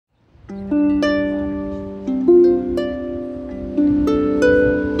Thank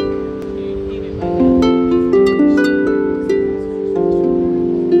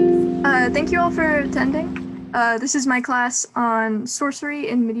you all for attending. This is my class on sorcery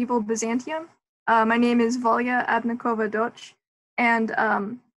in medieval Byzantium. My name is Valya Abnikova Doch,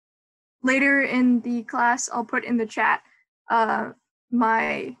 and later in the class, I'll put in the chat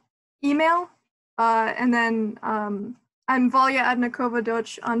my email, and then I'm Valya Abnikova Doch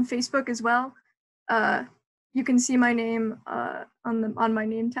on Facebook as well. You can see my name on my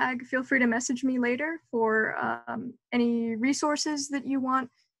name tag. Feel free to message me later for any resources that you want,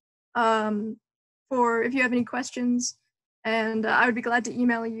 for if you have any questions, and I would be glad to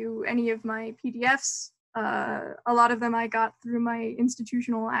email you any of my PDFs. A lot of them I got through my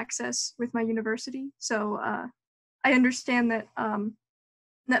institutional access with my university, so I understand that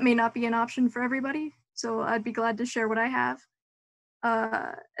that may not be an option for everybody, so I'd be glad to share what I have.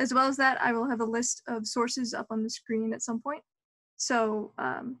 As well as that, I will have a list of sources up on the screen at some point, so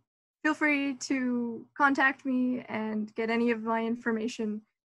feel free to contact me and get any of my information.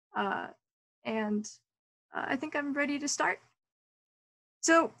 And I think I'm ready to start.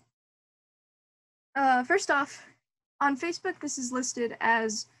 So first off, on Facebook, this is listed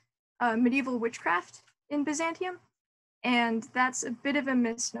as medieval witchcraft in Byzantium, and that's a bit of a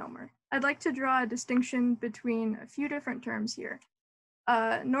misnomer. I'd like to draw a distinction between a few different terms here.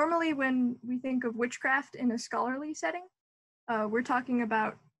 Normally, when we think of witchcraft in a scholarly setting, we're talking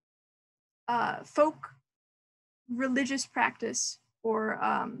about folk religious practice or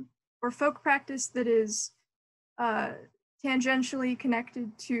folk practice that is tangentially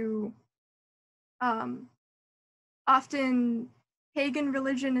connected to often pagan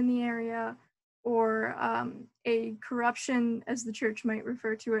religion in the area, or a corruption, as the church might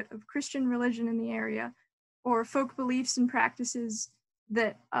refer to it, of Christian religion in the area, or folk beliefs and practices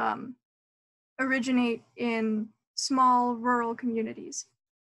that originate in small rural communities.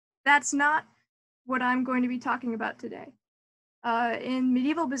 That's not what I'm going to be talking about today. In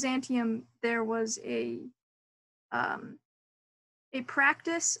medieval Byzantium, there was a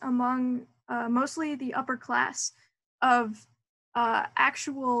practice among mostly the upper class of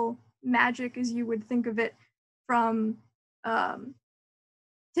actual magic, as you would think of it from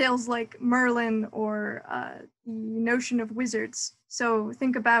tales like Merlin or the notion of wizards. So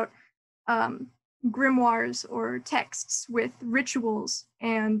think about grimoires or texts with rituals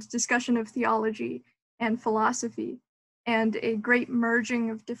and discussion of theology and philosophy, and a great merging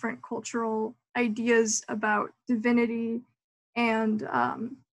of different cultural ideas about divinity and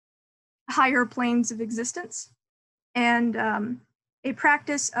higher planes of existence, and a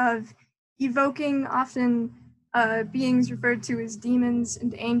practice of evoking often beings referred to as demons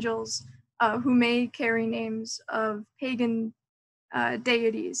and angels who may carry names of pagan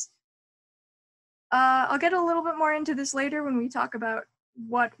deities. I'll get a little bit more into this later when we talk about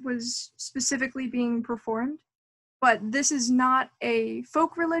what was specifically being performed, but this is not a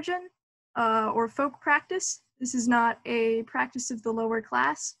folk religion or folk practice. This is not a practice of the lower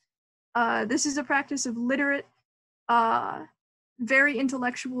class. This is a practice of literate, very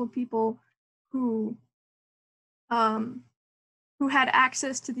intellectual people who had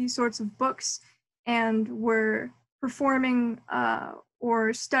access to these sorts of books and were performing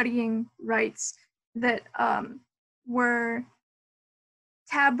or studying rites that were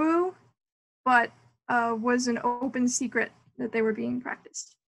taboo, but was an open secret that they were being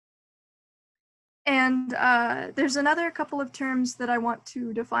practiced. And there's another couple of terms that I want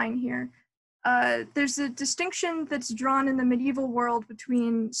to define here. There's a distinction that's drawn in the medieval world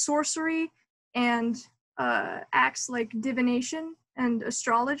between sorcery and acts like divination and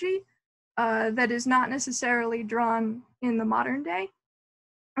astrology that is not necessarily drawn in the modern day.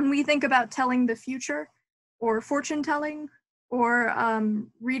 When we think about telling the future or fortune telling or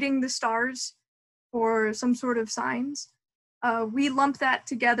reading the stars or some sort of signs, we lump that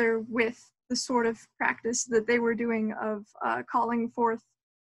together with the sort of practice that they were doing of calling forth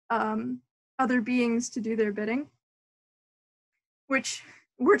other beings to do their bidding, which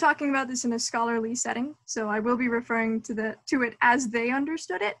we're talking about this in a scholarly setting, so I will be referring to it as they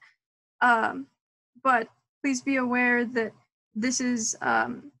understood it. But please be aware that this is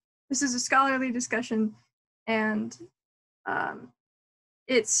a scholarly discussion, and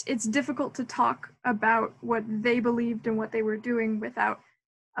it's difficult to talk about what they believed and what they were doing without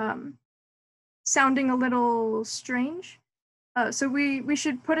sounding a little strange. So we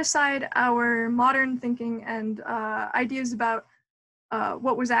should put aside our modern thinking and ideas about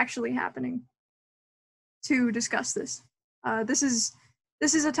what was actually happening to discuss this. This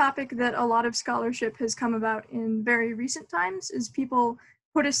is a topic that a lot of scholarship has come about in very recent times, as people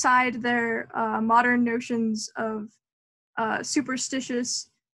put aside their modern notions of superstitious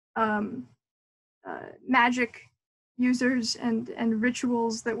magic users and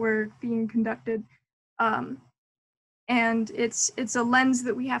rituals that were being conducted. And it's a lens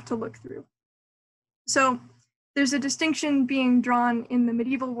that we have to look through. So there's a distinction being drawn in the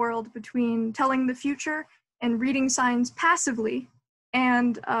medieval world between telling the future and reading signs passively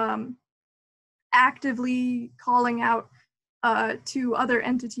and actively calling out to other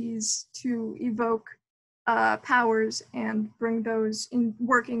entities to evoke powers and bring those in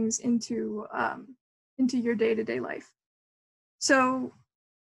workings into your day-to-day life. So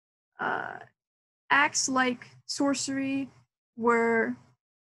acts like sorcery were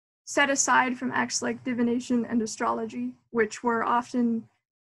set aside from acts like divination and astrology, which were often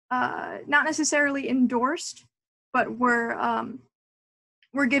not necessarily endorsed, but were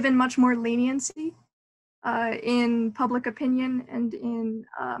given much more leniency in public opinion and in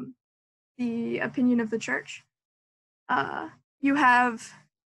the opinion of the church. You have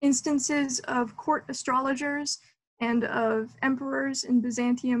instances of court astrologers and of emperors in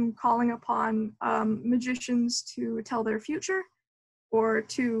Byzantium calling upon magicians to tell their future, or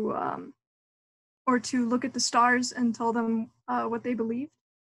to look at the stars and tell them what they believed.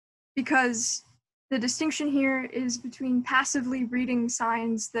 Because the distinction here is between passively reading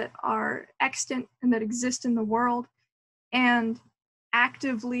signs that are extant and that exist in the world, and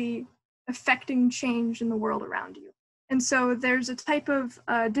actively affecting change in the world around you. And so there's a type of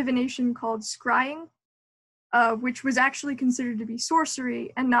divination called scrying, which was actually considered to be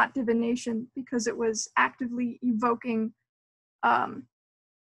sorcery and not divination, because it was actively evoking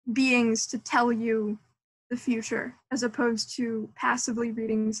beings to tell you the future, as opposed to passively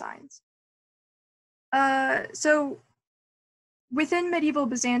reading signs. So within medieval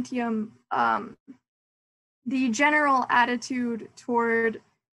Byzantium, the general attitude toward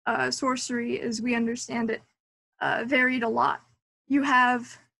sorcery, as we understand it, varied a lot. You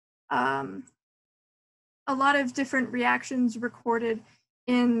have a lot of different reactions recorded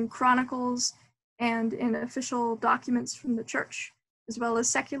in chronicles and in official documents from the church, as well as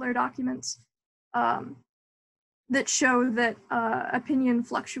secular documents that show that opinion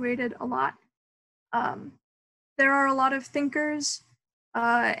fluctuated a lot. There are a lot of thinkers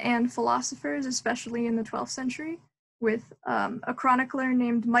and philosophers, especially in the 12th century, with a chronicler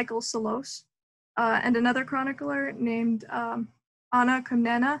named Michael Psellos and another chronicler named Anna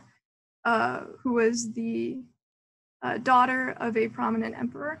Komnena, who was the daughter of a prominent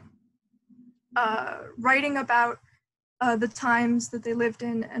emperor, writing about the times that they lived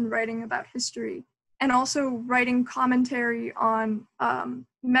in and writing about history, and also writing commentary on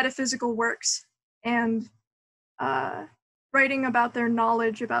metaphysical works and writing about their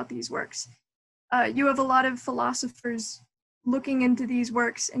knowledge about these works. You have a lot of philosophers looking into these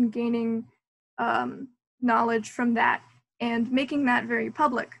works and gaining knowledge from that and making that very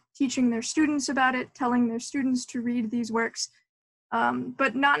public, teaching their students about it, telling their students to read these works,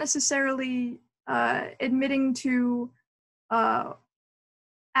 but not necessarily admitting to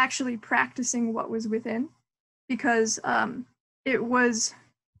actually practicing what was within, because it was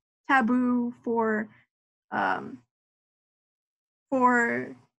taboo for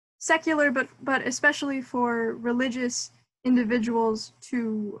secular, but especially for religious individuals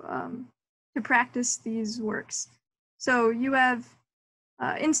to practice these works. So you have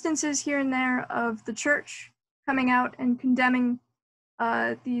instances here and there of the church coming out and condemning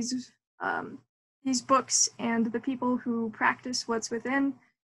these books and the people who practice what's within.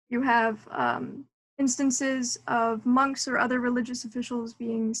 You have instances of monks or other religious officials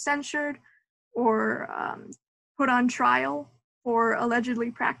being censured or put on trial for allegedly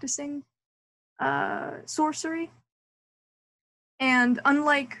practicing sorcery. And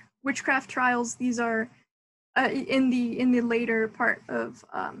unlike witchcraft trials, these are in the later part of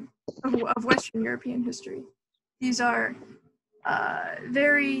Western European history. These are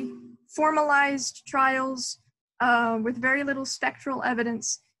very formalized trials with very little spectral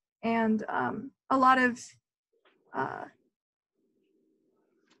evidence and a lot of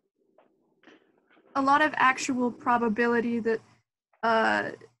actual probability that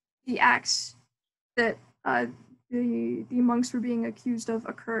the acts that the monks were being accused of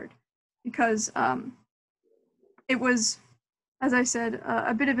occurred, because it was, as I said,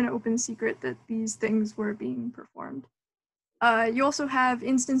 a bit of an open secret that these things were being performed. You also have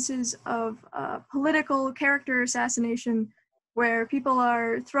instances of political character assassination, where people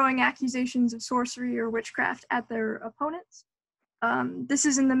are throwing accusations of sorcery or witchcraft at their opponents. This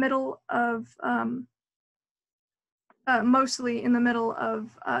is in the middle of, mostly in the middle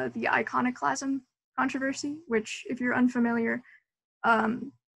of the iconoclasm controversy, which, if you're unfamiliar,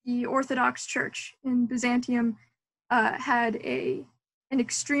 the Orthodox Church in Byzantium had an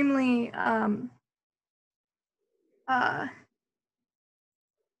extremely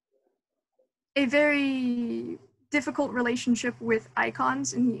a very difficult relationship with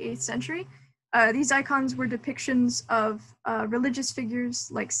icons in the 8th century. These icons were depictions of religious figures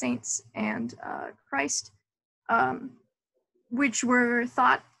like saints and Christ, which were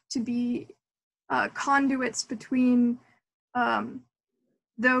thought to be conduits between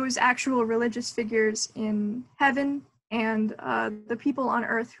those actual religious figures in heaven and the people on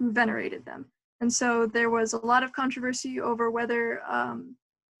earth who venerated them. And so there was a lot of controversy over whether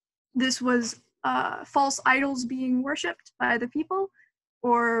this was false idols being worshipped by the people,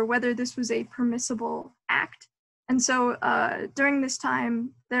 or whether this was a permissible act. And so during this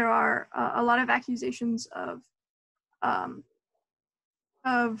time, there are a lot of accusations of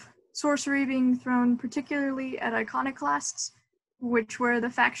sorcery being thrown, particularly at iconoclasts, which were the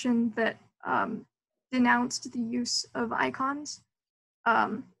faction that denounced the use of icons.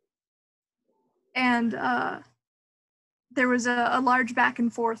 And there was a large back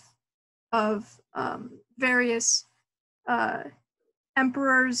and forth of various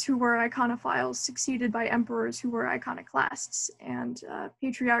emperors who were iconophiles succeeded by emperors who were iconoclasts, and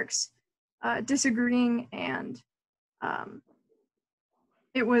patriarchs disagreeing, and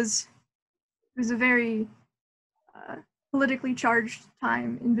it was a very politically charged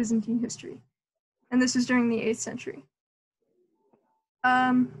time in Byzantine history, and this is during the 8th century.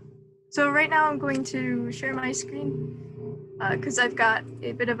 So right now I'm going to share my screen because I've got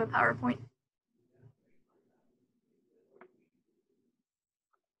a bit of a PowerPoint.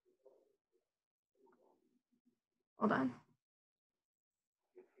 Hold on.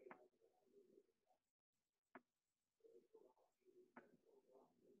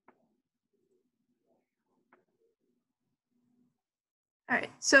 All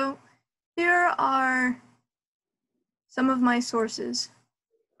right, so here are some of my sources.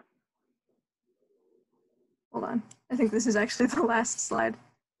 Hold on, I think this is actually the last slide.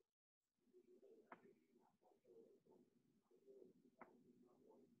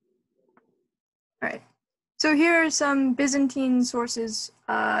 All right, so here are some Byzantine sources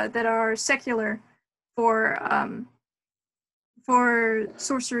that are secular for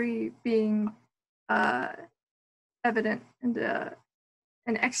sorcery being evident and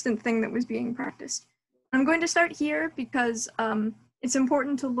an extant thing that was being practiced. I'm going to start here because it's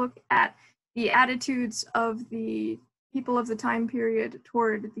important to look at the attitudes of the people of the time period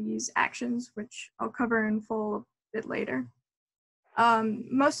toward these actions, which I'll cover in full a bit later.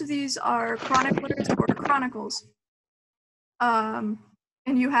 Most of these are chroniclers or chronicles. And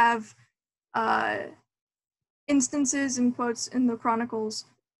you have instances and quotes in the chronicles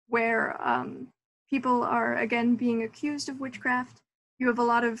where people are, again, being accused of witchcraft. You have a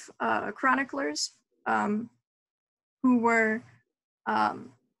lot of chroniclers who were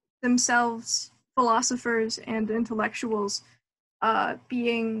themselves philosophers and intellectuals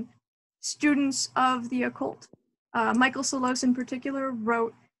being students of the occult. Michael Psellos in particular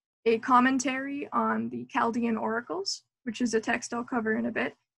wrote a commentary on the Chaldean oracles, which is a text I'll cover in a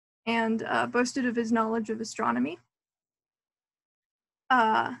bit, and boasted of his knowledge of astronomy.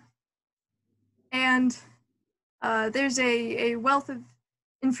 And there's a wealth of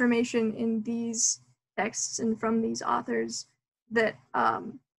information in these texts and from these authors that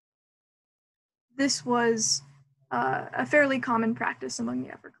this was a fairly common practice among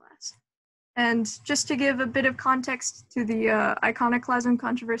the upper class. And just to give a bit of context to the iconoclasm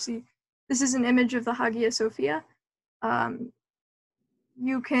controversy, this is an image of the Hagia Sophia.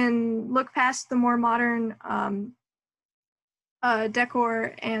 You can look past the more modern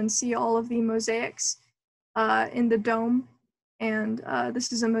decor and see all of the mosaics in the dome. And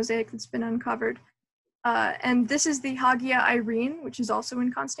this is a mosaic that's been uncovered. And this is the Hagia Irene, which is also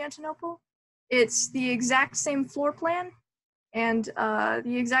in Constantinople. It's the exact same floor plan and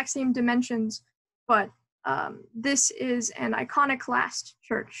the exact same dimensions, but this is an iconoclast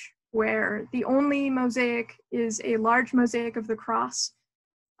church where the only mosaic is a large mosaic of the cross,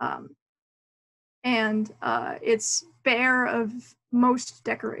 and it's bare of most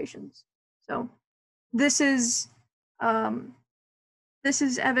decorations. So this is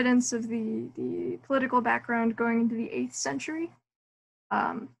evidence of the political background going into the 8th century,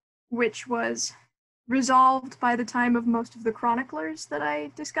 which was resolved by the time of most of the chroniclers that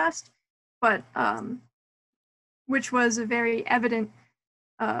I discussed, but which was a very evident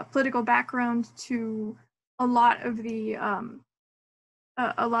political background to a lot of the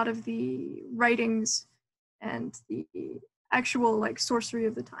writings and the actual sorcery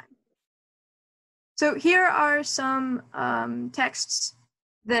of the time. So here are some texts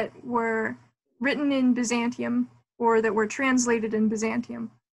that were written in Byzantium or that were translated in Byzantium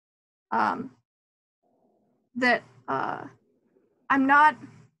that I'm not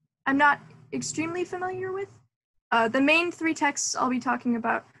extremely familiar with. The main three texts I'll be talking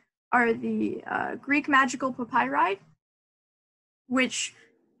about are the Greek magical papyri, which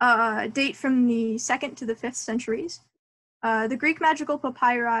date from the 2nd to the 5th centuries. The Greek magical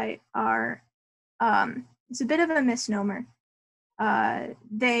papyri are, it's a bit of a misnomer.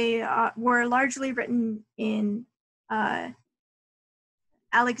 They were largely written in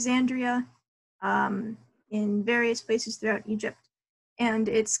Alexandria, in various places throughout Egypt. And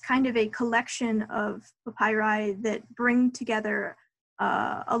it's kind of a collection of papyri that bring together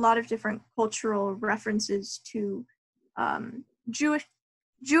a lot of different cultural references to Jewish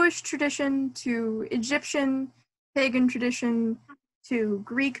tradition, to Egyptian pagan tradition, to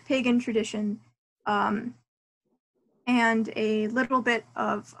Greek pagan tradition, and a little bit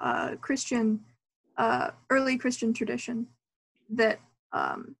of Christian, early Christian tradition. That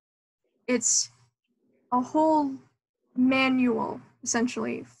it's a whole manual,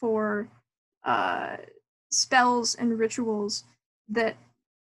 essentially, for spells and rituals that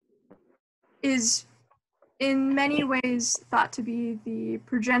is in many ways thought to be the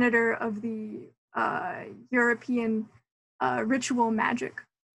progenitor of the European ritual magic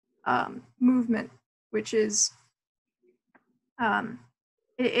movement, which is,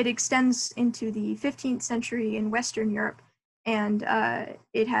 it extends into the 15th century in Western Europe, and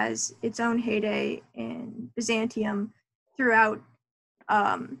it has its own heyday in Byzantium throughout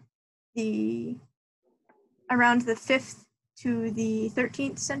around the 5th to the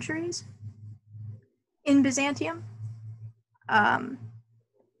 13th centuries in Byzantium. And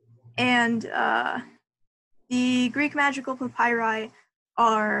the Greek magical papyri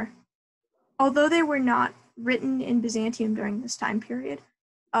are, although they were not written in Byzantium during this time period,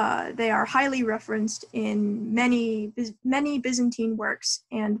 they are highly referenced in many Byzantine works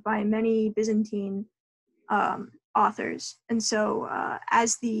and by many Byzantine authors. And so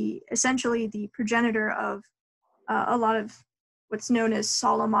as essentially the progenitor of a lot of what's known as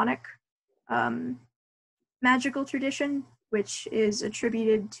Solomonic magical tradition, which is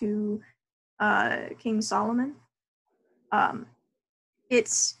attributed to King Solomon.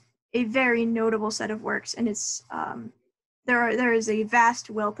 It's a very notable set of works, and it's there is a vast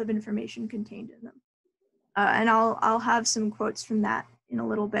wealth of information contained in them. And I'll have some quotes from that in a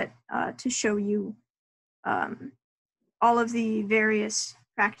little bit to show you all of the various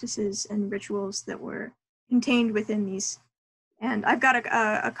practices and rituals that were contained within these. And I've got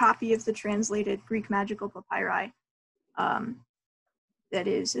a copy of the translated Greek magical papyri that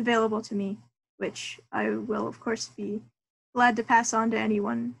is available to me, which I will, of course, be glad to pass on to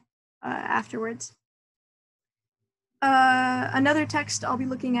anyone afterwards. Another text I'll be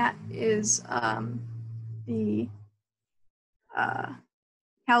looking at is the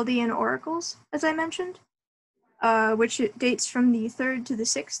Chaldean oracles, as I mentioned, which dates from the 3rd to the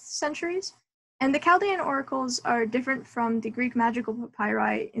 6th centuries. And the Chaldean oracles are different from the Greek magical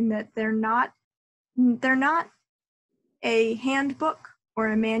papyri in that they're not a handbook or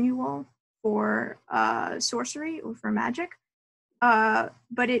a manual for sorcery or for magic,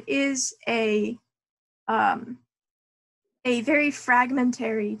 but it is a very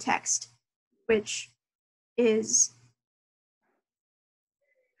fragmentary text, which is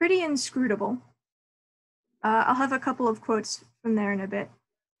pretty inscrutable. I'll have a couple of quotes from there in a bit,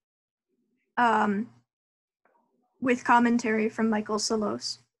 with commentary from Michael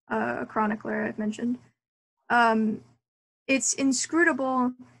Salos, a chronicler I've mentioned. It's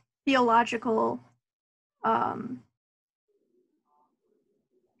inscrutable, theological, kind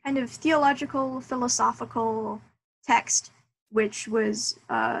of theological, philosophical text, which was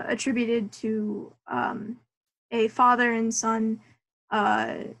attributed to a father and son,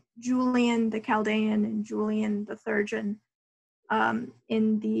 Julian the Chaldean and Julian the Thurgian,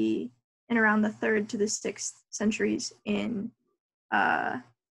 in around the 3rd to the 6th centuries in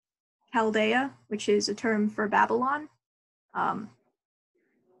Chaldea, which is a term for Babylon.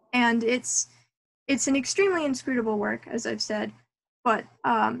 And it's an extremely inscrutable work, as I've said, but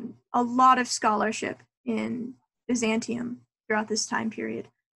a lot of scholarship in Byzantium throughout this time period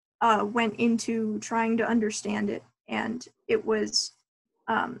went into trying to understand it, and it was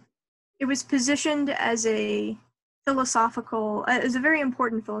positioned as a very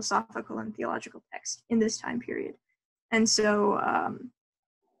important philosophical and theological text in this time period. And so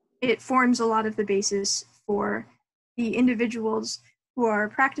it forms a lot of the basis for the individuals who are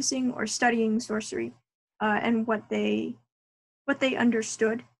practicing or studying sorcery and what they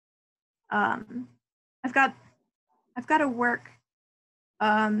understood. I've got a work.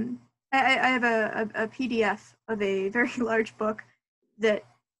 I have a PDF of a very large book that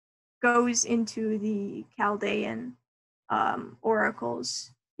goes into the Chaldean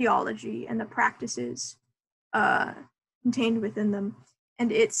oracles, theology, and the practices contained within them,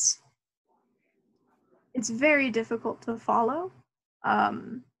 and it's very difficult to follow. I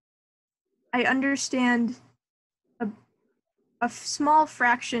understand a small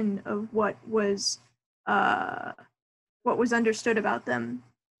fraction of what was understood about them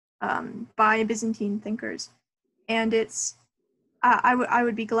by Byzantine thinkers, and it's I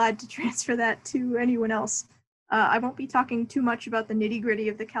would be glad to transfer that to anyone else. I won't be talking too much about the nitty-gritty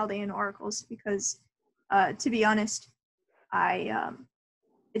of the Chaldean oracles because, to be honest,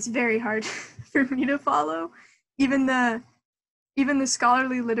 it's very hard for me to follow. Even the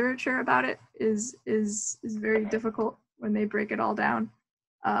scholarly literature about it is very difficult when they break it all down.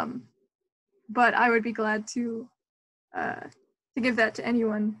 But I would be glad to give that to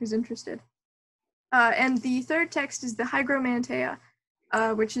anyone who's interested. And the third text is the Hygromanteia,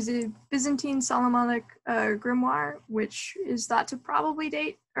 which is a Byzantine Solomonic grimoire, which is thought to probably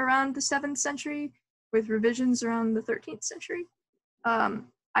date around the 7th century, with revisions around the 13th century.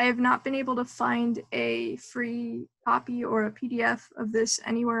 I have not been able to find a free copy or a PDF of this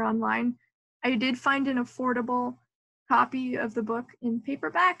anywhere online. I did find an affordable copy of the book in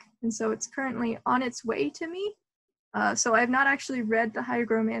paperback, and so it's currently on its way to me. So I have not actually read the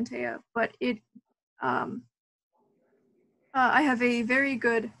Hygromanteia, but it I have a very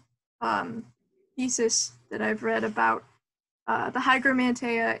good thesis that I've read about the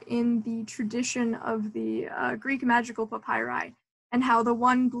Hygromanteia in the tradition of the Greek magical papyri, and how the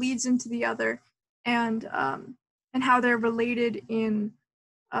one bleeds into the other, and how they're related in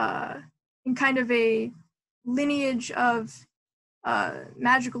kind of a lineage of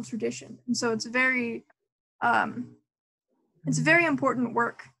magical tradition. And so it's a very important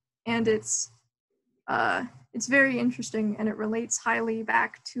work, and it's very interesting, and it relates highly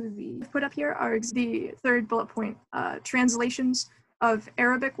back to the put up here are the third bullet point, translations of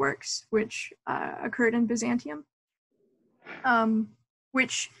Arabic works which occurred in Byzantium,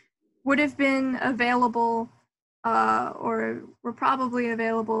 which would have been available or were probably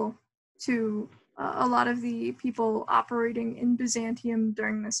available to a lot of the people operating in Byzantium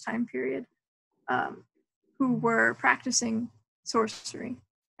during this time period, who were practicing sorcery.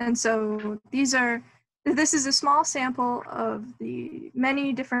 And so this is a small sample of the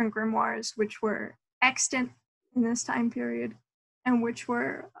many different grimoires which were extant in this time period, and which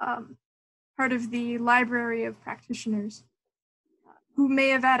were part of the library of practitioners who may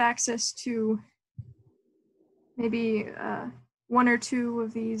have had access to maybe one or two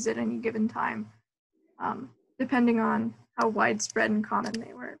of these at any given time, depending on how widespread and common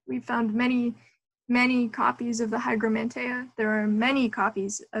they were. We found many copies of the Hygromanteia. There are many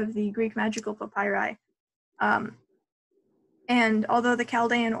copies of the Greek magical papyri. And although the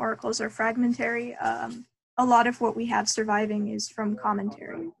Chaldean oracles are fragmentary, a lot of what we have surviving is from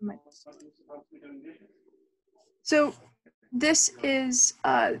commentary. So this is,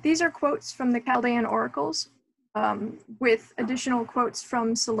 these are quotes from the Chaldean oracles, with additional quotes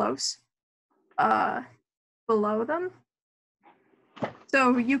from Psellos below them.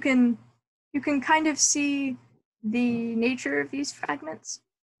 So you can kind of see the nature of these fragments,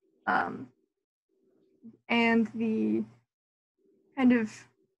 and the kind of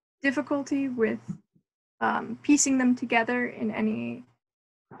difficulty with piecing them together in any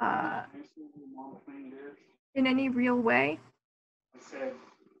real way.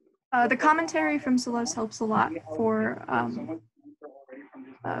 The commentary from Psellos helps a lot for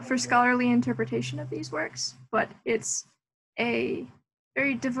scholarly interpretation of these works, but it's a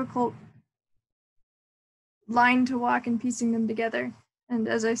very difficult line to walk in piecing them together. And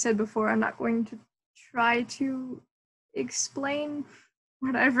as I said before, I'm not going to try to explain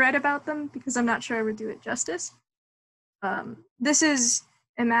what I've read about them because I'm not sure I would do it justice. This is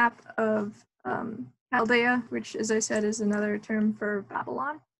a map of Chaldea, which, as I said, is another term for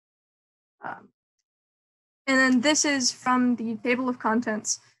Babylon. And then this is from the table of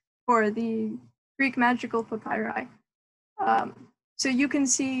contents for the Greek magical papyri. So you can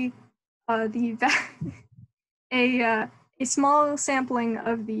see a small sampling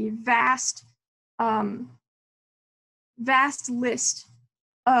of the vast list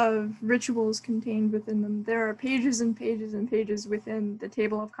of rituals contained within them. There are pages and pages and pages within the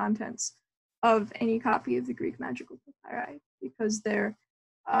table of contents of any copy of the Greek magical papyri, because they're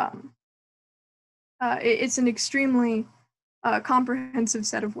it's an extremely comprehensive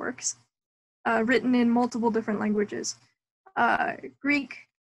set of works written in multiple different languages. Greek,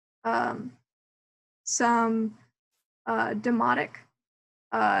 some Demotic,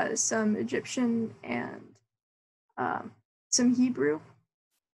 some Egyptian, and some Hebrew.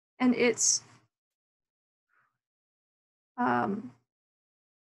 And it's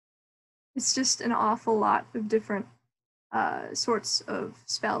just an awful lot of different sorts of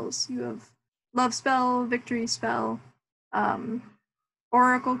spells. You have love spell, victory spell,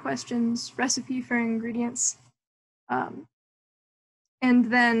 oracle questions, recipe for ingredients, and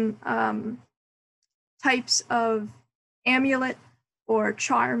then types of amulet or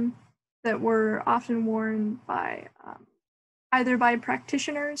charm that were often worn by either by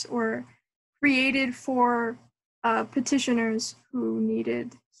practitioners or created for petitioners who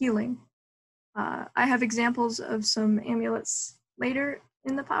needed healing. I have examples of some amulets later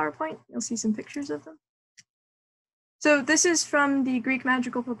in the PowerPoint. You'll see some pictures of them. So this is from the Greek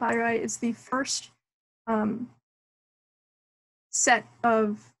magical papyri. It's the first set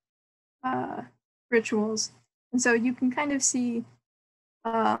of rituals. And so you can kind of see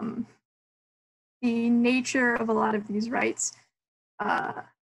the nature of a lot of these rites.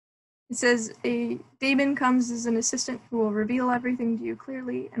 It says, a daemon comes as an assistant who will reveal everything to you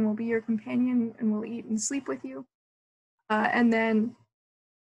clearly and will be your companion and will eat and sleep with you. And then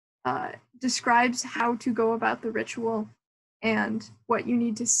describes how to go about the ritual and what you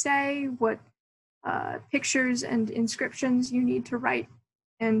need to say, what pictures and inscriptions you need to write,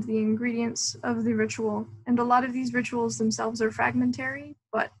 and the ingredients of the ritual. And a lot of these rituals themselves are fragmentary,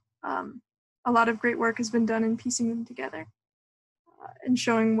 but a lot of great work has been done in piecing them together and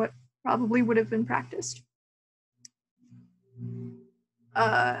showing what probably would have been practiced.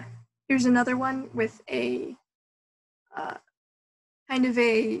 Here's another one with a kind of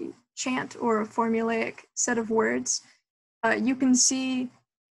a chant or a formulaic set of words. You can see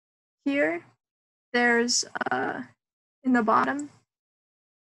here, there's, in the bottom,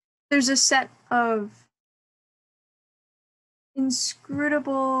 there's a set of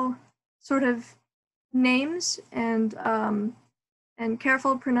inscrutable sort of names and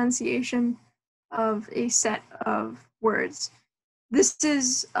careful pronunciation of a set of words. This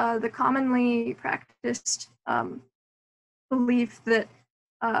is the commonly practiced belief that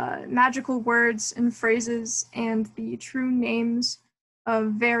magical words and phrases and the true names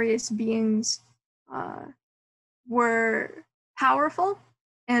of various beings were powerful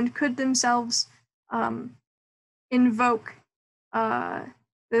and could themselves invoke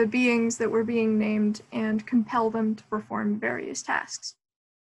the beings that were being named and compel them to perform various tasks.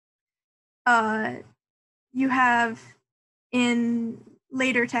 You have, in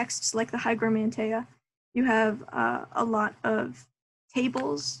later texts like the Hygromanteia, you have a lot of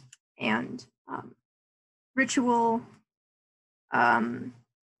tables and ritual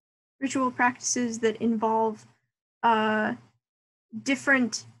practices that involve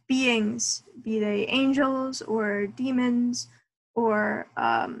different beings, be they angels or demons or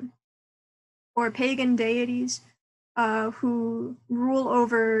pagan deities who rule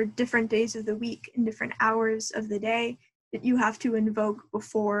over different days of the week and different hours of the day that you have to invoke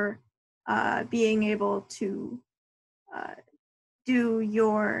before being able to do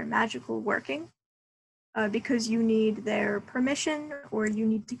your magical working, because you need their permission or you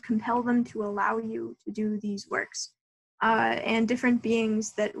need to compel them to allow you to do these works, and different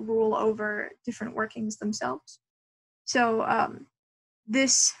beings that rule over different workings themselves. So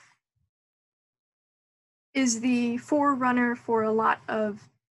this is the forerunner for a lot of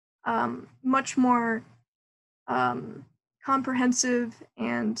much more comprehensive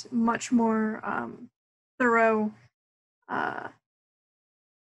and much more thorough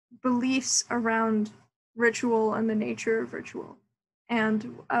beliefs around ritual and the nature of ritual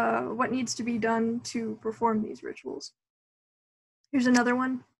and what needs to be done to perform these rituals. Here's another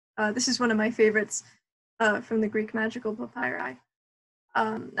one. This is one of my favorites from the Greek magical papyri.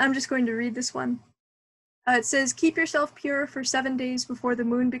 I'm just going to read this one. It says, keep yourself pure for 7 days before the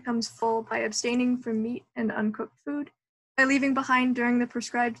moon becomes full by abstaining from meat and uncooked food, by leaving behind during the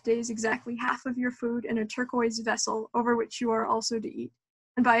prescribed days exactly half of your food in a turquoise vessel over which you are also to eat,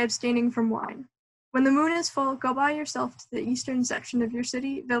 and by abstaining from wine. When the moon is full, go by yourself to the eastern section of your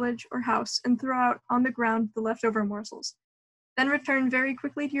city, village, or house and throw out on the ground the leftover morsels. Then return very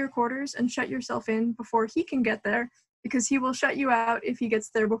quickly to your quarters and shut yourself in before he can get there, because he will shut you out if he gets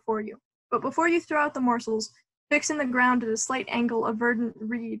there before you. But before you throw out the morsels, fix in the ground at a slight angle a verdant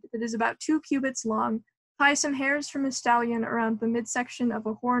reed that is about 2 cubits long, tie some hairs from a stallion around the midsection of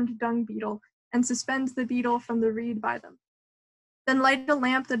a horned dung beetle, and suspend the beetle from the reed by them. Then light a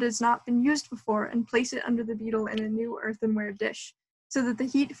lamp that has not been used before and place it under the beetle in a new earthenware dish, so that the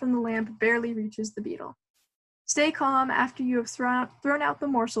heat from the lamp barely reaches the beetle. Stay calm after you have thrown out the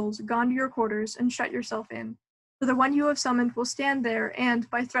morsels, gone to your quarters, and shut yourself in. For the one you have summoned will stand there and,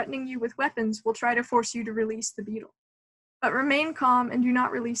 by threatening you with weapons, will try to force you to release the beetle. But remain calm and do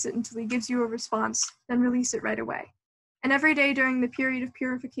not release it until he gives you a response, then release it right away. And every day during the period of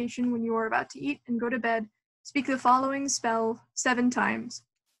purification when you are about to eat and go to bed, speak the following spell 7 times.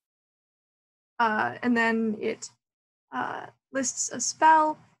 And then it lists a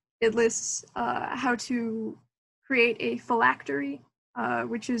spell. It lists how to create a phylactery,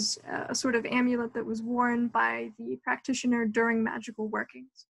 which is a sort of amulet that was worn by the practitioner during magical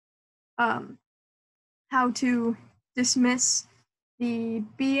workings. How to dismiss the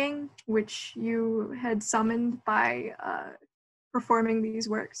being which you had summoned by performing these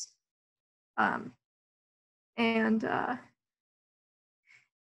works. I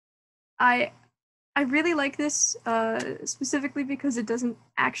really like this specifically because it doesn't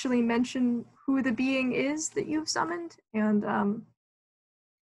actually mention who the being is that you've summoned and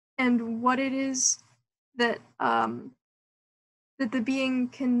what it is that that the being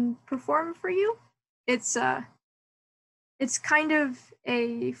can perform for you. It's kind of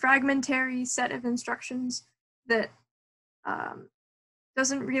a fragmentary set of instructions that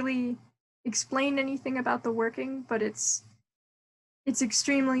doesn't really explain anything about the working, but it's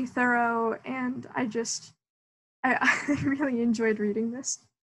extremely thorough, and I really enjoyed reading this.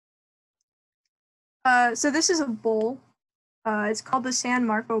 So this is a bowl. It's called the San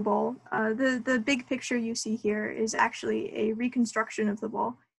Marco bowl. The big picture you see here is actually a reconstruction of the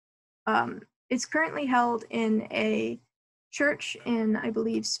bowl. It's currently held in a church in, I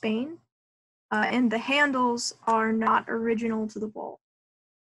believe, Spain, and the handles are not original to the bowl.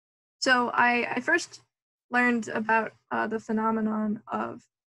 So I first learned about the phenomenon of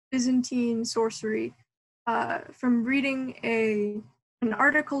Byzantine sorcery from reading an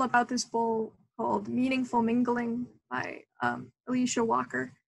article about this bowl called Meaningful Mingling by Alicia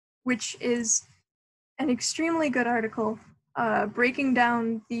Walker, which is an extremely good article breaking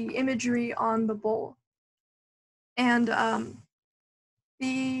down the imagery on the bowl. And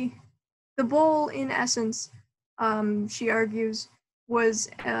the bowl, in essence, she argues, was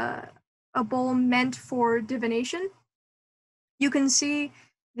a bowl meant for divination. You can see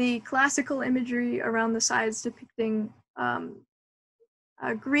the classical imagery around the sides depicting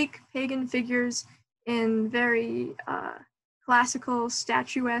Greek pagan figures in very classical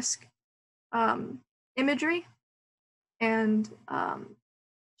statuesque imagery. And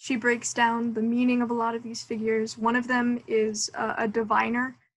she breaks down the meaning of a lot of these figures. One of them is a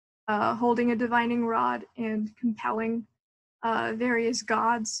diviner holding a divining rod and compelling various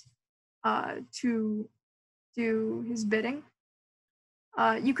gods to do his bidding.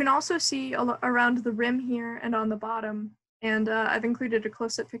 You can also see around the rim here and on the bottom, and I've included a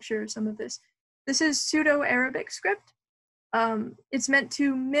close-up picture of some of this. This is pseudo-Arabic script. It's meant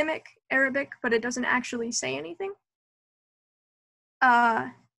to mimic Arabic, but it doesn't actually say anything.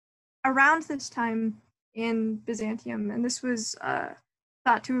 Around this time in Byzantium, and this was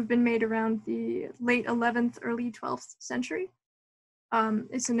thought to have been made around the late 11th, early 12th century.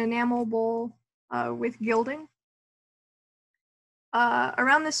 It's an enamel bowl with gilding.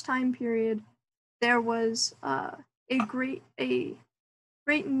 Around this time period, there was a great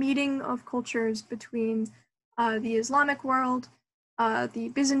meeting of cultures between the Islamic world,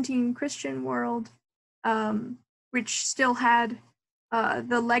 the Byzantine Christian world, which still had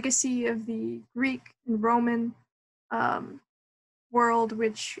the legacy of the Greek and Roman world,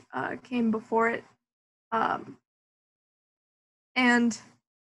 which came before it. And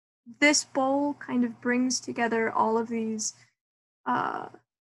this bowl kind of brings together all of these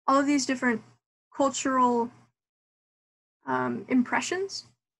different cultural impressions,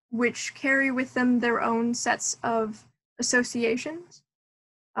 which carry with them their own sets of associations.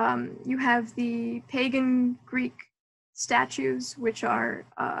 You have the pagan Greek statues, which are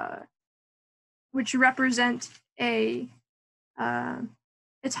which represent a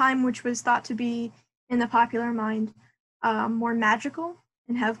time which was thought to be, in the popular mind, more magical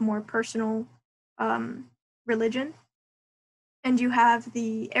and have more personal religion. And you have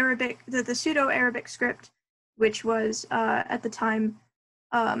the pseudo-Arabic script, which was at the time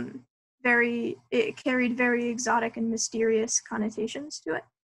it carried very exotic and mysterious connotations to it.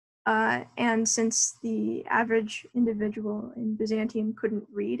 And since the average individual in Byzantium couldn't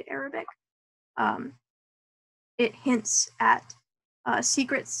read Arabic, it hints at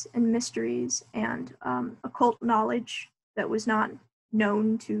secrets and mysteries and occult knowledge that was not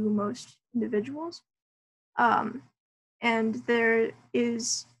known to most individuals. And there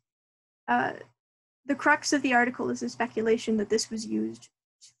is the crux of the article is a speculation that this was used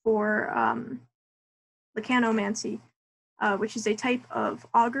for lecanomancy, which is a type of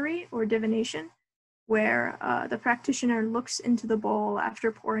augury or divination, where the practitioner looks into the bowl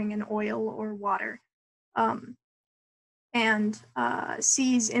after pouring in oil or water and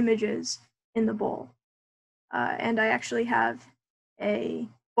sees images in the bowl. And I actually have a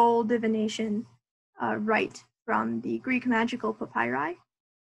bowl divination rite from the Greek magical papyri,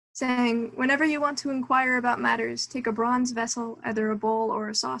 saying, whenever you want to inquire about matters, take a bronze vessel, either a bowl or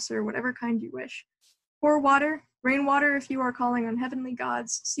a saucer, whatever kind you wish. Pour water, rainwater if you are calling on heavenly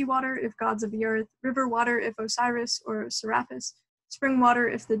gods, seawater if gods of the earth, river water if Osiris or Serapis, spring water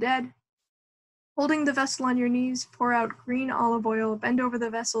if the dead. Holding the vessel on your knees, pour out green olive oil, bend over the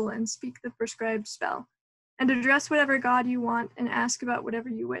vessel, and speak the prescribed spell. And address whatever god you want and ask about whatever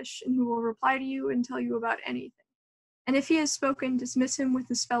you wish, and he will reply to you and tell you about anything. And if he has spoken, dismiss him with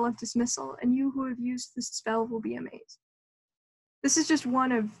the spell of dismissal, and you who have used this spell will be amazed. This is just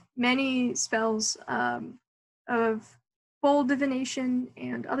one of many spells of bowl divination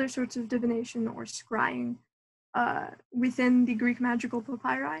and other sorts of divination or scrying within the Greek magical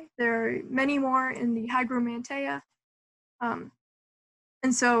papyri. There are many more in the Hygromanteia. And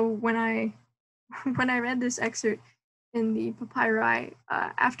so when I read this excerpt in the papyri,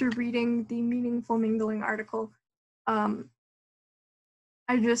 after reading the Meaningful Mingling article, I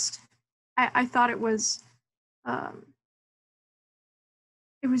thought it was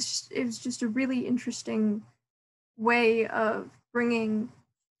just a really interesting way of bringing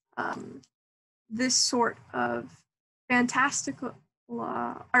this sort of fantastical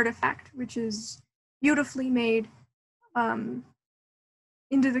artifact, which is beautifully made,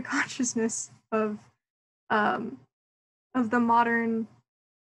 into the consciousness of the modern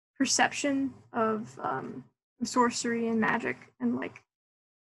perception of sorcery and magic, and like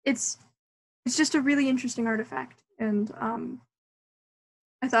it's just a really interesting artifact, and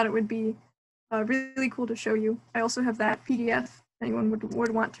I thought it would be really cool to show you. I also have that PDF. If anyone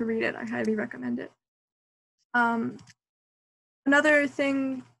would want to read it, I highly recommend it. Another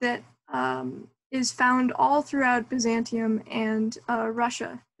thing that is found all throughout Byzantium and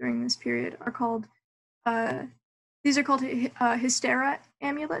Russia during this period are called hystera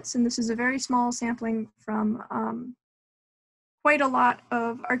amulets, and this is a very small sampling from quite a lot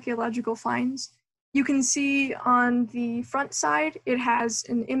of archaeological finds. You can see on the front side, it has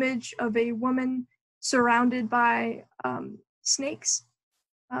an image of a woman surrounded by snakes,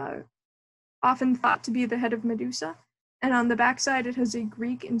 often thought to be the head of Medusa. And on the back side, it has a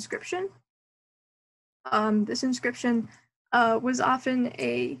Greek inscription. This inscription was often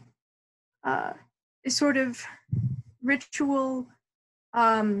a sort of ritual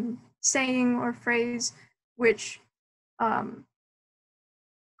saying or phrase which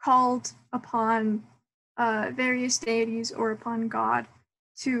called upon various deities or upon God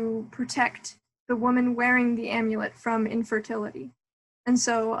to protect the woman wearing the amulet from infertility. And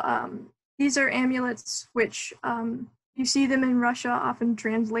so these are amulets which you see them in Russia, often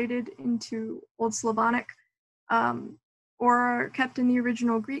translated into Old Slavonic, or are kept in the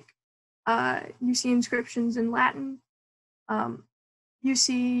original Greek. You see inscriptions in Latin. You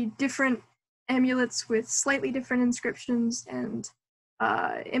see different amulets with slightly different inscriptions and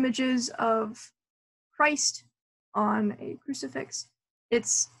images of Christ on a crucifix. It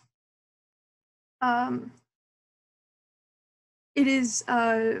is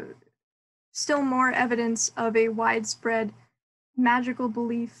still more evidence of a widespread magical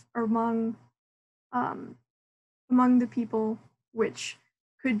belief among the people, which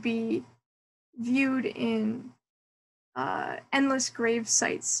could be viewed in endless grave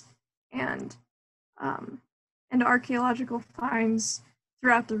sites and archaeological finds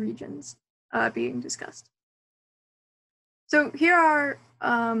throughout the regions being discussed. So here are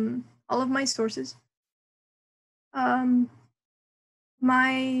all of my sources.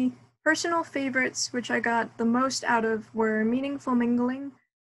 My personal favorites, which I got the most out of, were Meaningful Mingling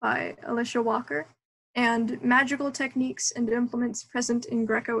by Alicia Walker and Magical Techniques and Implements Present in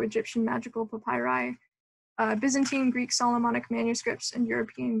Greco-Egyptian Magical Papyri, Byzantine Greek Solomonic Manuscripts and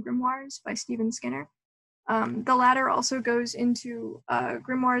European Grimoires by Stephen Skinner. The latter also goes into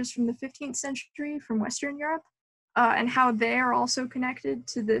grimoires from the 15th century from Western Europe, and how they are also connected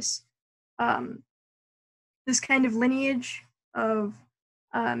to this this kind of lineage of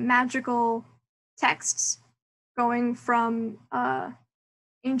magical texts going from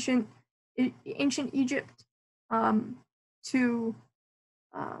ancient Egypt to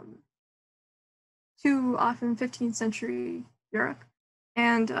often 15th century Europe,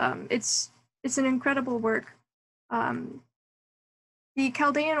 and it's an incredible work. The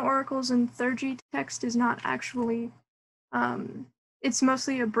Chaldean oracles and Thurgy text is not actually. It's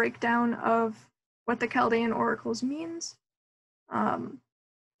mostly a breakdown of what the Chaldean oracles means.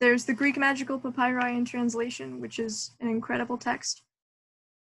 There's the Greek magical papyri in translation, which is an incredible text.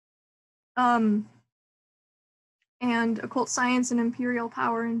 And occult science and imperial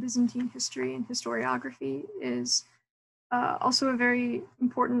power in Byzantine history and historiography is also a very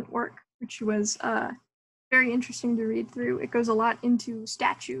important work, which was very interesting to read through. It goes a lot into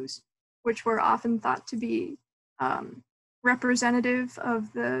statues, which were often thought to be representative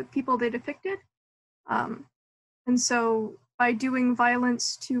of the people they depicted. And so by doing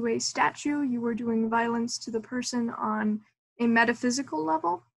violence to a statue, you were doing violence to the person on a metaphysical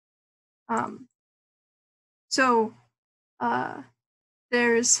level. So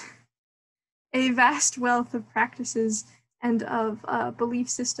there's a vast wealth of practices and of belief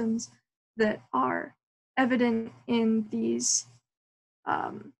systems that are evident in these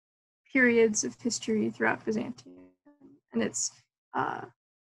periods of history throughout Byzantium. And it's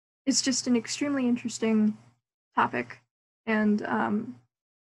just an extremely interesting topic. And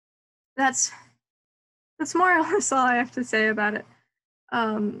that's more or less all I have to say about it.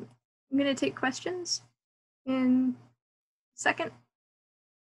 I'm going to take questions in a second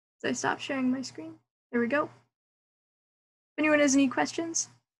as I stop sharing my screen. There we go. If anyone has any questions,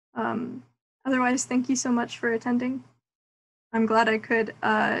 otherwise, thank you so much for attending. I'm glad I could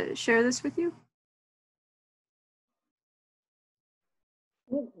share this with you.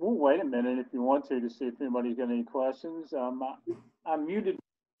 We'll wait a minute if you want to see if anybody's got any questions. I muted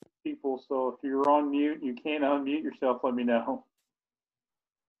people, so if you're on mute, you can't unmute yourself, let me know.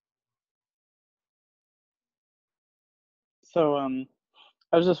 So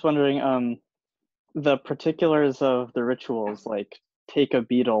I was just wondering, the particulars of the rituals, like take a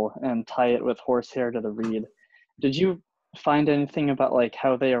beetle and tie it with horsehair to the reed. Did you find anything about like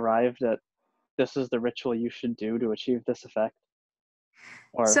how they arrived at this is the ritual you should do to achieve this effect?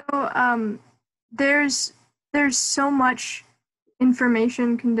 Or... So there's so much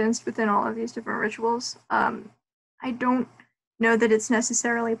information condensed within all of these different rituals. I don't know that it's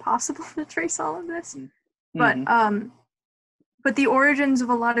necessarily possible to trace all of this, but the origins of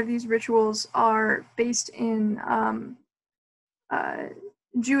a lot of these rituals are based in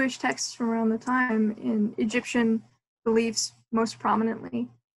Jewish texts from around the time, in Egyptian beliefs most prominently,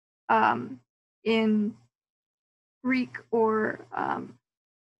 in Greek or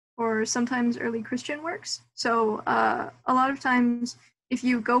sometimes early Christian works. So a lot of times, if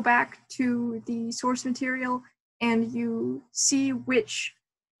you go back to the source material and you see which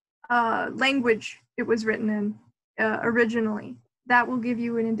language it was written in originally, that will give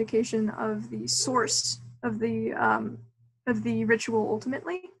you an indication of the source of the ritual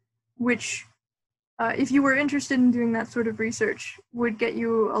ultimately, which if you were interested in doing that sort of research, would get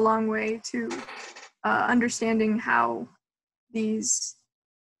you a long way to understanding how these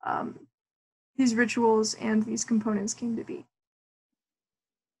rituals and these components came to be.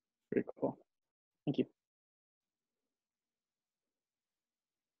 Very cool. Thank you.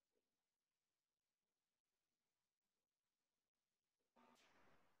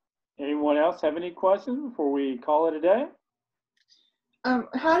 Anyone else have any questions before we call it a day?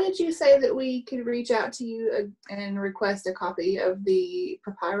 How did you say that we could reach out to you and request a copy of the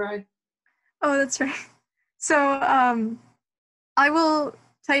papyri? Oh, that's right. So I will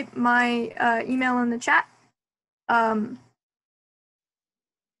type my email in the chat. And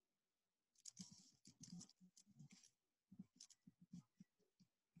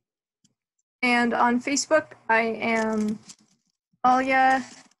on Facebook, I am Valya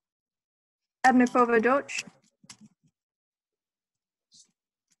Abnikova Doch.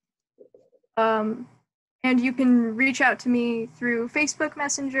 And you can reach out to me through Facebook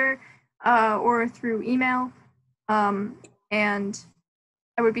Messenger or through email. And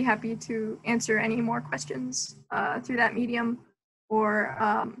I would be happy to answer any more questions through that medium, or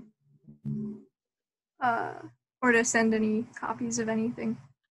to send any copies of anything.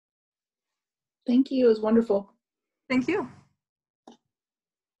 Thank you. It was wonderful. Thank you.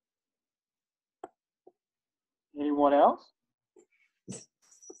 Anyone else?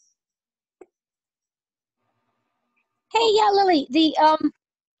 Hey, yeah, Lily,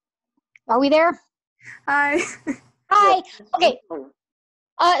 are we there? Hi. Hi. Okay.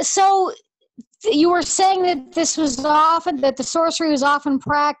 So you were saying that that the sorcery was often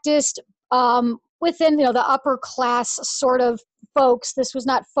practiced within, the upper class sort of folks. This was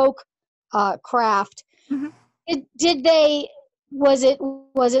not folk craft. Mm-hmm. Was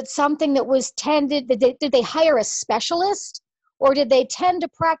it something that was tended? Did they hire a specialist, or did they tend to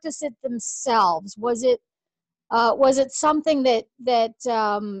practice it themselves? Was it something that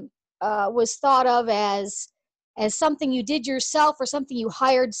was thought of as as something you did yourself or something you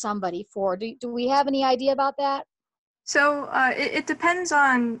hired somebody for? Do we have any idea about that? So it depends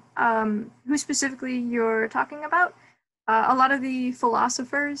on who specifically you're talking about. A lot of the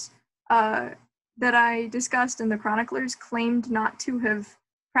philosophers that I discussed in the chroniclers claimed not to have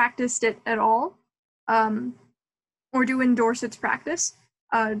practiced it at all, or to endorse its practice.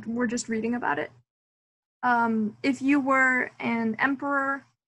 We're just reading about it. If you were an emperor,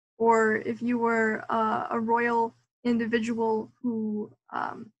 or if you were a royal individual who,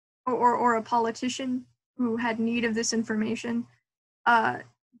 or a politician who had need of this information,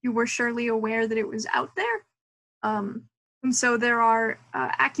 you were surely aware that it was out there. And so there are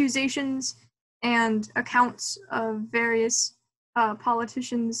accusations and accounts of various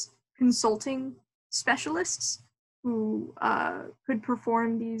politicians consulting specialists who could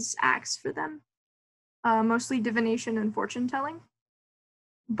perform these acts for them, mostly divination and fortune telling.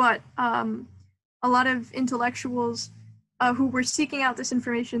 But a lot of intellectuals who were seeking out this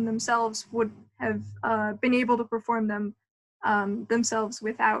information themselves would have been able to perform them themselves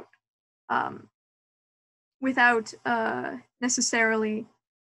without necessarily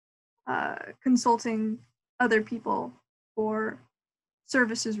consulting other people for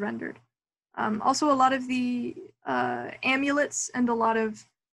services rendered. Also, a lot of the amulets and a lot of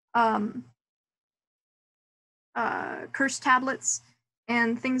curse tablets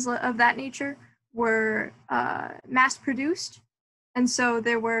and things of that nature were mass-produced. And so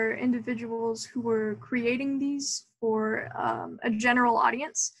there were individuals who were creating these for a general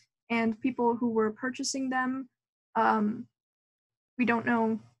audience, and people who were purchasing them. We don't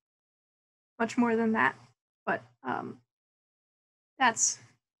know much more than that, but that's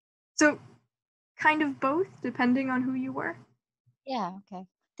so kind of both, depending on who you were. Yeah, okay.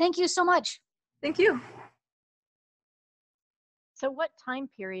 Thank you so much. Thank you. So what time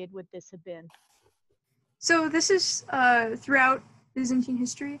period would this have been? So this is throughout Byzantine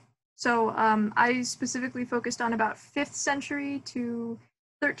history. So I specifically focused on about 5th century to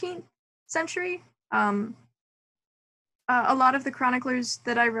 13th century. A lot of the chroniclers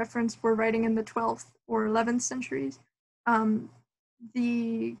that I referenced were writing in the 12th or 11th centuries.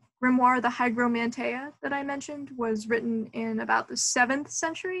 The grimoire, the Hygromanteia that I mentioned, was written in about the 7th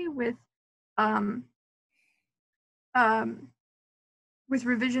century with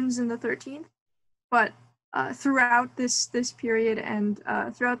revisions in the 13th. But throughout this period and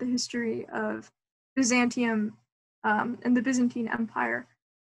throughout the history of Byzantium and the Byzantine Empire,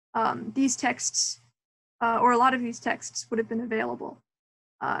 these texts, or a lot of these texts, would have been available.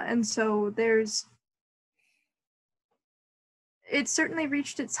 And so it certainly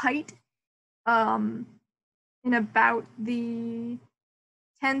reached its height in about the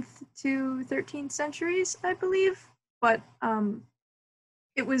 10th to 13th centuries, I believe, but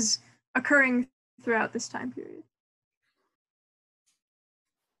it was occurring throughout this time period.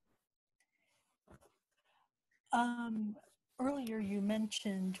 Earlier you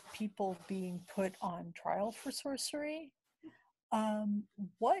mentioned people being put on trial for sorcery.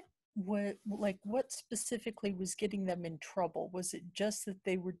 What specifically was getting them in trouble? Was it just that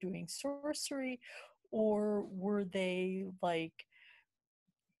they were doing sorcery, or were they like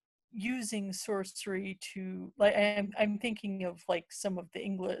using sorcery to, like, I'm thinking of like some of the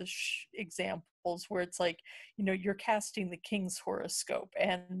English examples where it's like, you know, you're casting the king's horoscope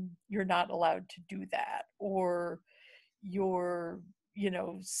and you're not allowed to do that, or you're, you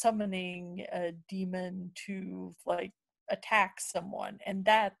know, summoning a demon to like attack someone, and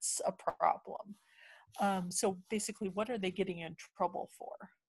that's a problem. So basically, what are they getting in trouble for?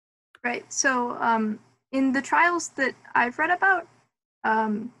 Right. So in the trials that I've read about,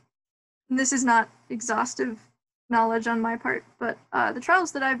 this is not exhaustive knowledge on my part, but the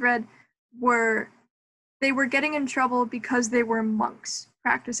trials that I've read they were getting in trouble because they were monks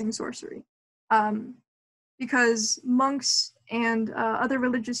practicing sorcery. Because monks and other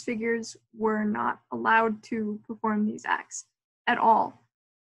religious figures were not allowed to perform these acts at all.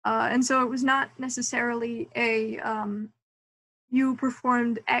 And so it was not necessarily you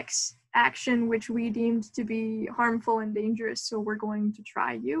performed X action which we deemed to be harmful and dangerous, so we're going to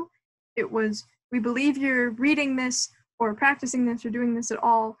try you. It was, we believe you're reading this or practicing this or doing this at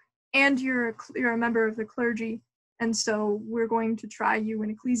all, and you're a member of the clergy, and so we're going to try you in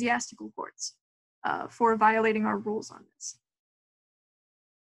ecclesiastical courts for violating our rules on this.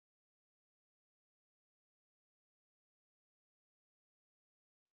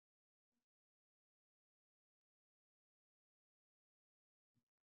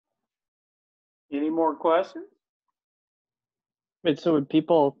 Any more questions? Wait, so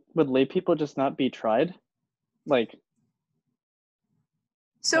would lay people just not be tried, like,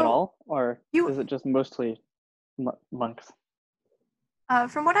 at all, or is it just mostly monks?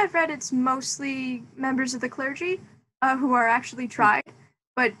 From what I've read, it's mostly members of the clergy who are actually tried,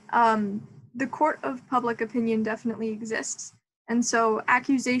 but the court of public opinion definitely exists. And so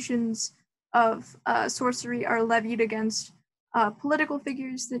accusations of sorcery are levied against political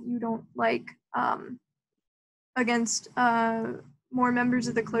figures that you don't like, against more members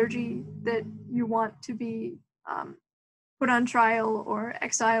of the clergy that you want to be put on trial or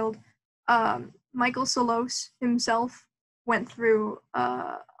exiled. Michael Solos himself went through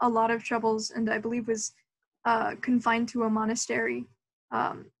a lot of troubles, and I believe was confined to a monastery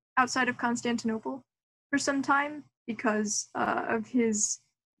outside of Constantinople for some time because of his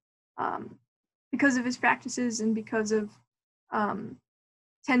practices and because of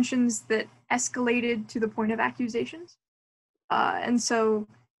tensions that escalated to the point of accusations. And so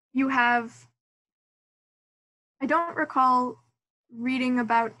you have, I don't recall reading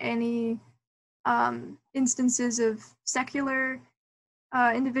about any instances of secular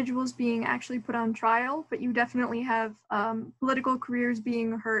individuals being actually put on trial, but you definitely have political careers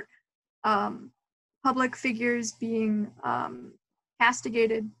being hurt, public figures being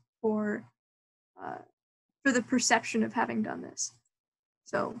castigated for the perception of having done this.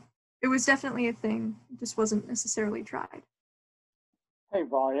 So it was definitely a thing, it just wasn't necessarily tried. Hey,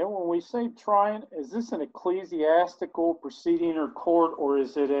 Valya, when we say trying, is this an ecclesiastical proceeding or court, or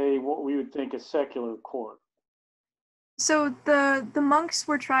is it what we would think a secular court? So the monks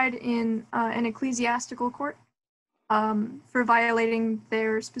were tried in an ecclesiastical court for violating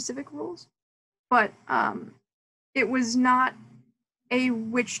their specific rules, but it was not a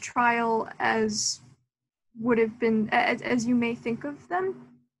witch trial as would have been, as you may think of them.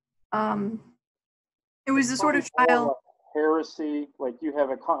 It was a sort of trial. Heresy, like you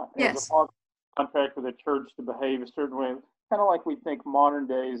have a contract with a church to behave a certain way, kind of like we think modern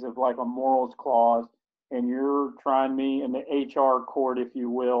days of like a morals clause, and you're trying me in the HR court, if you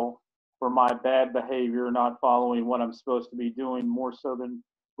will, for my bad behavior, not following what I'm supposed to be doing, more so than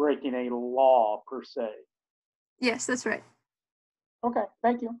breaking a law per se. Yes, that's right. Okay,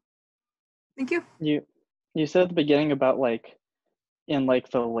 thank you. Thank you. You said at the beginning about like in like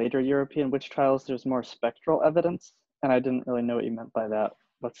the later European witch trials, there's more spectral evidence, and I didn't really know what you meant by that.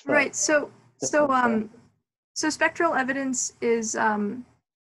 What's that? Right. So spectral evidence is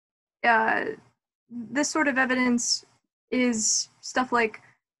this sort of evidence is stuff like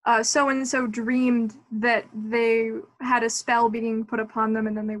so and so dreamed that they had a spell being put upon them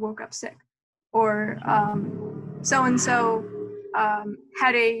and then they woke up sick, or so and so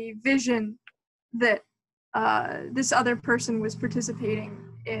had a vision that this other person was participating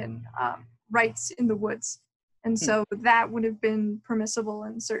in rites in the woods. And so that would have been permissible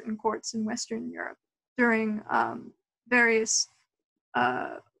in certain courts in Western Europe during various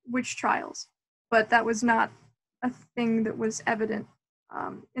witch trials. But that was not a thing that was evident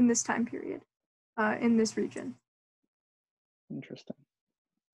in this time period, in this region. Interesting.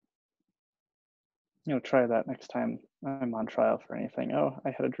 Try that next time I'm on trial for anything. Oh,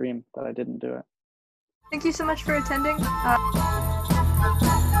 I had a dream that I didn't do it. Thank you so much for attending.